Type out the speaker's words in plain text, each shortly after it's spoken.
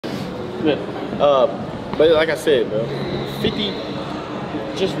But like I said, bro, 50.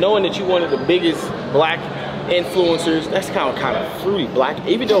 Just knowing that you one of the biggest black influencers, that's kind of fruity. Black,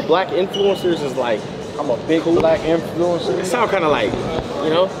 even though black influencers is like, I'm a big cool black influencer. It sound kind of like, you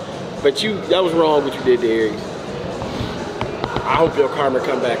know, but that was wrong what you did to Aries. I hope your karma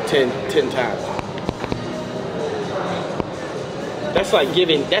come back 10 times. That's like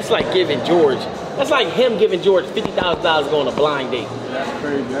giving George. That's like him giving George $50,000 going on a blind date. That's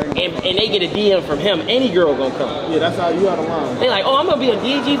crazy. And they get a DM from him. Any girl gonna come. Yeah, that's how you out of line. They like, oh, I'm gonna be on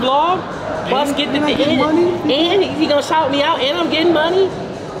DG vlog. Plus get the money. And he gonna shout me out. And I'm getting money.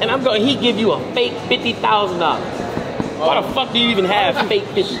 And he give you a fake $50,000. Why the fuck do you even have fake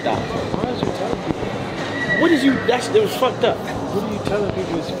 $50,000? Why is you telling people? What is you? It was fucked up. What are you telling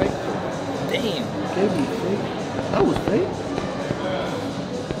people is fake for? Damn. Gave me fake. That was fake.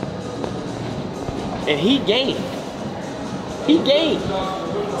 And he gained. He gained.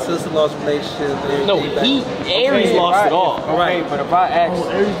 Sister lost relationship. No, Aries lost it all. Alright, but if I ask,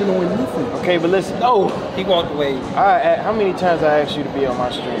 Aries didn't win nothing. Okay, but listen. No, he walked away. How many times I asked you to be on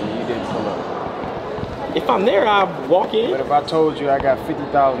my stream and you didn't pull up? if I'm there, I'll walk in. But if I told you I got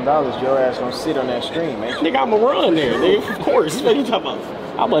 $50,000, your ass gonna sit on that stream, ain't you? Nigga, I'ma run there, nigga. Of course. What are you talking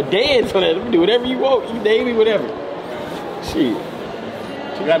about? I'ma dance on that. You can do whatever you want. You name me, whatever. Shit.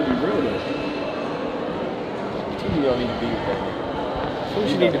 You gotta be real though. You don't need to be with that nigga. Who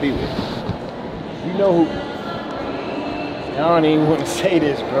you need to be with? You know who? I don't even want to say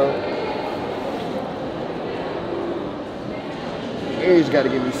this, bro. Aries gotta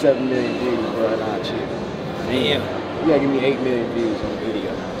give me 7 million views, bro, and I'll chill. Damn. You gotta give me 8 million views on the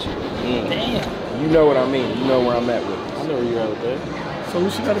video, and I'll chill. Damn. You know what I mean. You know where I'm at with this. I know where you're at with that. So who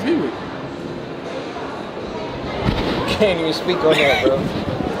she gotta be with? Can't even speak on that, bro. I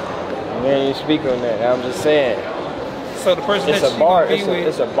can't even speak on that. I'm just saying. So the person It's that a you bar. be with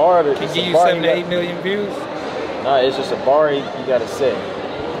It's a bar that can give you 7 to 8 million views. Nah, it's just a bar you gotta set.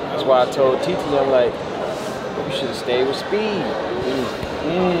 That's why I told TT, I'm like, you should have stayed with Speed.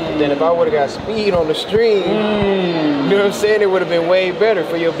 Then if I would have got Speed on the stream, you know what I'm saying? It would have been way better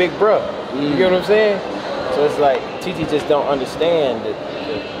for your big bro. You get what I'm saying? So it's like TT just don't understand that,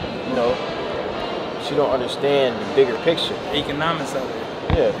 you know, she don't understand the bigger picture. Economics of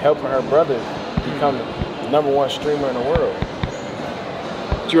it. Yeah, helping her brother become the #1 streamer in the world.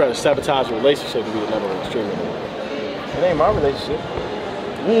 But you rather sabotage a relationship to be the #1 streamer in the world. It ain't my relationship.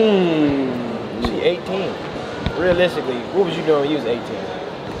 She 18. Realistically, what was you doing when you was 18?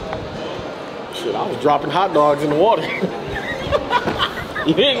 Shit, I was dropping hot dogs in the water.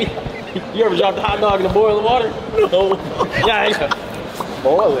 You hear me? You ever dropped a hot dog in the boiling water? No. Yeah.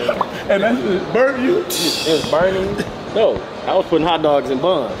 Boiling. And that just burnt you? It was burning. No, I was putting hot dogs in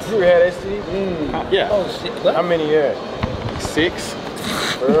buns. You ever had STD? Yeah. Oh shit. What? How many you had? 6.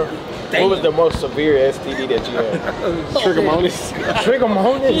 Bro? What was the most severe STD that you had? Trichomonas.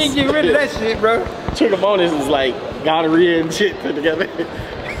 Trichomonas? You didn't get rid of that shit, bro. Trichomonas is like gonorrhea and shit put together.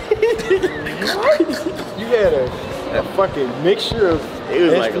 You had a fucking mixture of. It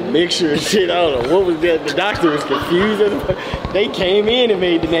was like a mixture of shit. I don't know what was that. The doctor was confused. They came in and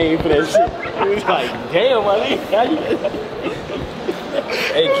made the name for that shit. It was like, damn, my nigga.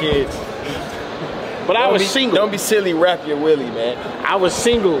 Hey kids. But I was single. Don't be silly, rap your willy, man. I was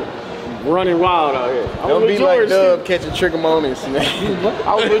single, running wild out here. Don't be like Dub catching trichomonas, man.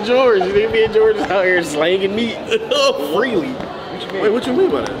 I was with George. Me and George is out here slanging meat freely. Wait, what you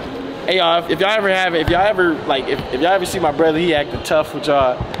mean by that? Hey y'all, if y'all ever see my brother, he acting tough with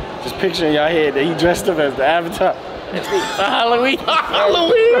y'all, just picture in y'all head that he dressed up as the Avatar. Halloween.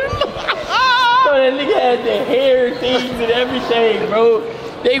 Halloween. Bro, that nigga had the hair things and everything, bro.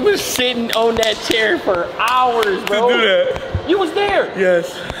 They was sitting on that chair for hours, bro. To do that. You was there.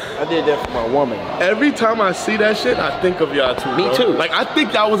 Yes. I did that for my woman. Every time I see that shit, I think of y'all too. Me bro. too. Like I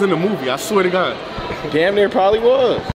think that was in the movie. I swear to God. Damn near probably was.